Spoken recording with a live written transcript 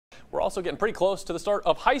also getting pretty close to the start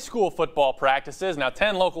of high school football practices. Now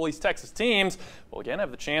 10 local East Texas teams will again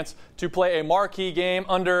have the chance to play a marquee game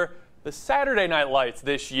under the Saturday night lights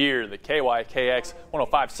this year. The KYKX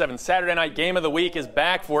 105.7 Saturday Night Game of the Week is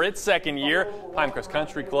back for its second year. Pinecrest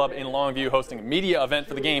Country Club in Longview hosting a media event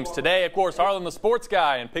for the games today. Of course, Harlan the Sports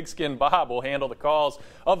Guy and Pigskin Bob will handle the calls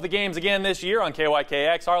of the games again this year on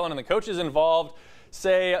KYKX. Harlan and the coaches involved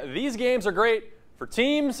say these games are great for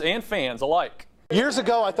teams and fans alike. Years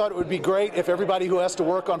ago, I thought it would be great if everybody who has to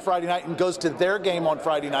work on Friday night and goes to their game on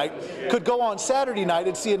Friday night could go on Saturday night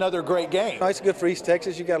and see another great game. It's good for East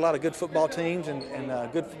Texas. You got a lot of good football teams and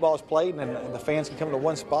good football is played, and the fans can come to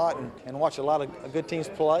one spot and watch a lot of good teams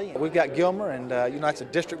play. We've got Gilmer, and it's a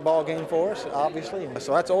district ball game for us, obviously.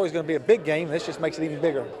 So that's always going to be a big game. This just makes it even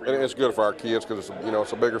bigger. And it's good for our kids because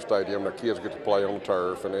it's a bigger stadium. Their kids get to play on the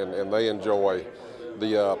turf, and they enjoy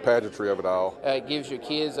the pageantry of it all. It gives your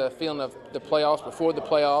kids a feeling of the playoffs before the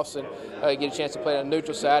playoffs, and get a chance to play on a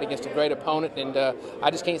neutral side against a great opponent, and I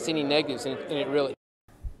just can't see any negatives in it really.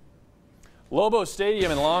 Lobo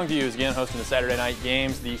Stadium in Longview is again hosting the Saturday night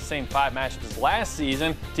games, the same 5 matchups as last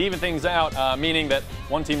season to even things out, meaning that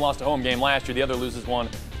one team lost a home game last year, the other loses one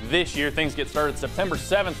this year. Things get started September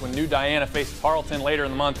 7th when New Diana faces Harleton. Later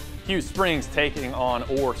in the month, Hughes Springs taking on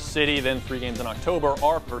Ore City. Then 3 games in October,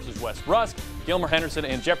 ARP versus West Rusk, Gilmer, Henderson,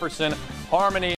 and Jefferson Harmony.